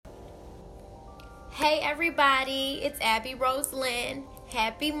Hey everybody, it's Abby Roselyn.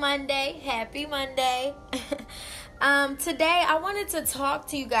 Happy Monday. Today I wanted to talk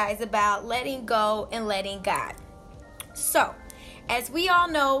to you guys about letting go and letting God. So, as we all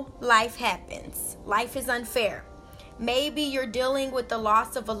know, life happens. Life is unfair. Maybe you're dealing with the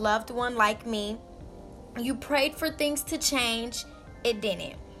loss of a loved one like me. You prayed for things to change. It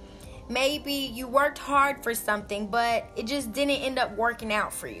didn't. Maybe you worked hard for something, but it just didn't end up working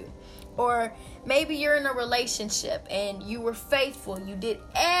out for you. Or maybe you're in a relationship and you were faithful. You did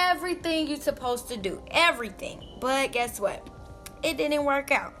everything you're supposed to do. Everything. But guess what? It didn't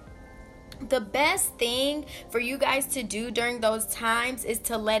work out. The best thing for you guys to do during those times is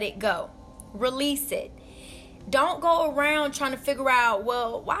to let it go. Release it. Don't go around trying to figure out,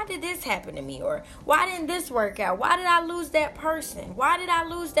 well, why did this happen to me? Or why didn't this work out? Why did I lose that person? Why did I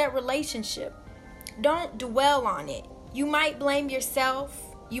lose that relationship? Don't dwell on it. You might blame yourself.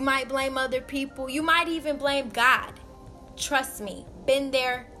 You might blame other people. You might even blame God. Trust me, been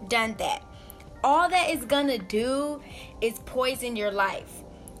there, done that. All that is going to do is poison your life.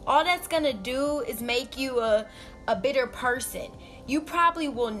 All that's going to do is make you a bitter person. You probably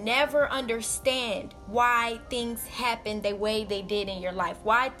will never understand why things happened the way they did in your life,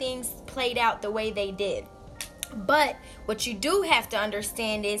 why things played out the way they did. But what you do have to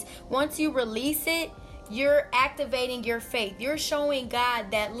understand is once you release it, you're activating your faith. You're showing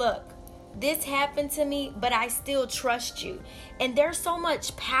God that, look, this happened to me, but I still trust you. And there's so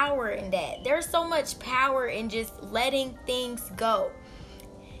much power in that. There's so much power in just letting things go.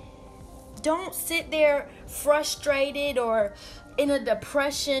 Don't sit there frustrated or in a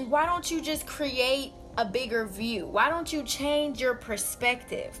depression. Why don't you just create a bigger view? Why don't you change your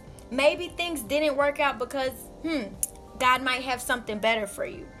perspective? Maybe things didn't work out because, God might have something better for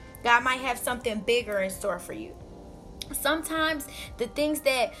you. God might have something bigger in store for you. Sometimes the things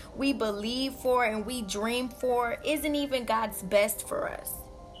that we believe for and we dream for isn't even God's best for us.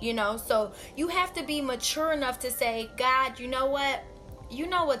 So you have to be mature enough to say, God, you know what? You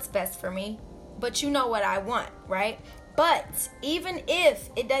know what's best for me, but you know what I want, right? But even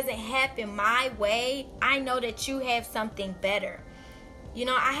if it doesn't happen my way, I know that you have something better.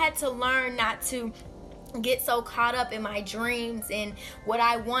 I had to learn not to get so caught up in my dreams and what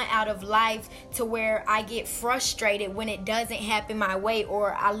I want out of life to where I get frustrated when it doesn't happen my way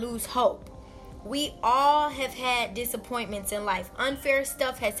or I lose hope. We all have had disappointments in life. Unfair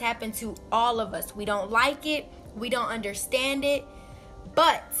stuff has happened to all of us. We don't like it. We don't understand it.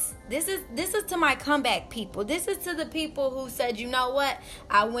 But this is to my comeback people. This is to the people who said, you know what?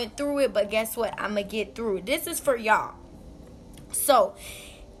 I went through it, but guess what? I'm going to get through it. This is for y'all. So,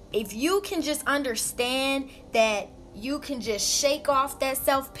 if you can just understand that you can just shake off that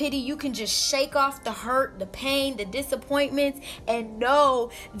self-pity, you can just shake off the hurt, the pain, the disappointments, and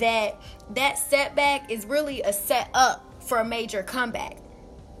know that that setback is really a set up for a major comeback.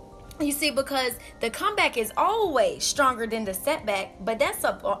 You see, because the comeback is always stronger than the setback, but that's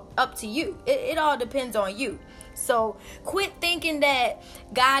up to you. It all depends on you. So quit thinking that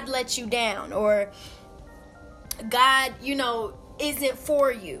God let you down or God, isn't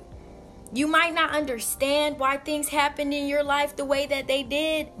for you. You might not understand why things happened in your life the way that they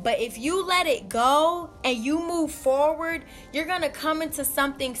did, but if you let it go and you move forward, you're going to come into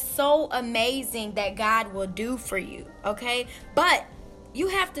something so amazing that God will do for you, okay? But you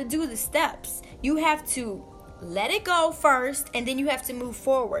have to do the steps. You have to let it go first, and then you have to move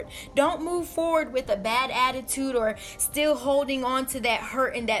forward. Don't move forward with a bad attitude or still holding on to that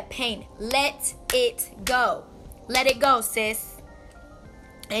hurt and that pain. Let it go. Let it go, sis.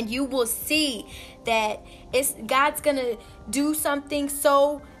 And you will see that God's going to do something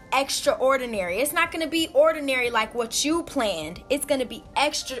so extraordinary. It's not going to be ordinary like what you planned. It's going to be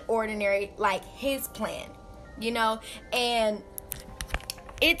extraordinary like His plan, And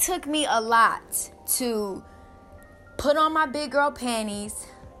it took me a lot to put on my big girl panties,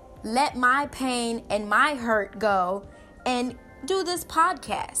 let my pain and my hurt go, and do this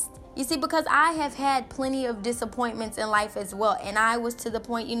podcast. You see, because I have had plenty of disappointments in life as well. And I was to the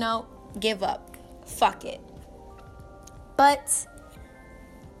point, give up. Fuck it. But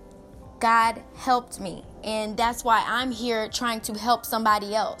God helped me. And that's why I'm here trying to help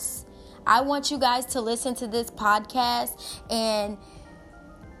somebody else. I want you guys to listen to this podcast and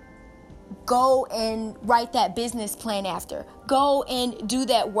go and write that business plan after. Go and do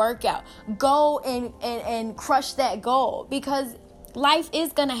that workout. Go and crush that goal. Because life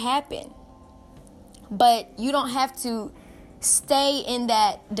is going to happen, but you don't have to stay in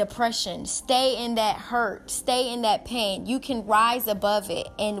that depression, stay in that hurt, stay in that pain. You can rise above it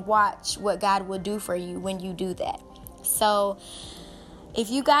and watch what God will do for you when you do that. So if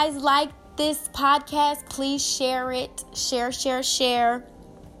you guys like this podcast, please share it. Share.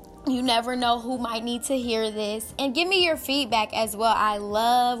 You never know who might need to hear this. And give me your feedback as well. I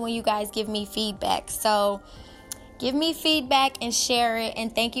love when you guys give me feedback. So give me feedback and share it.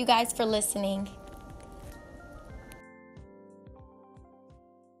 And thank you guys for listening.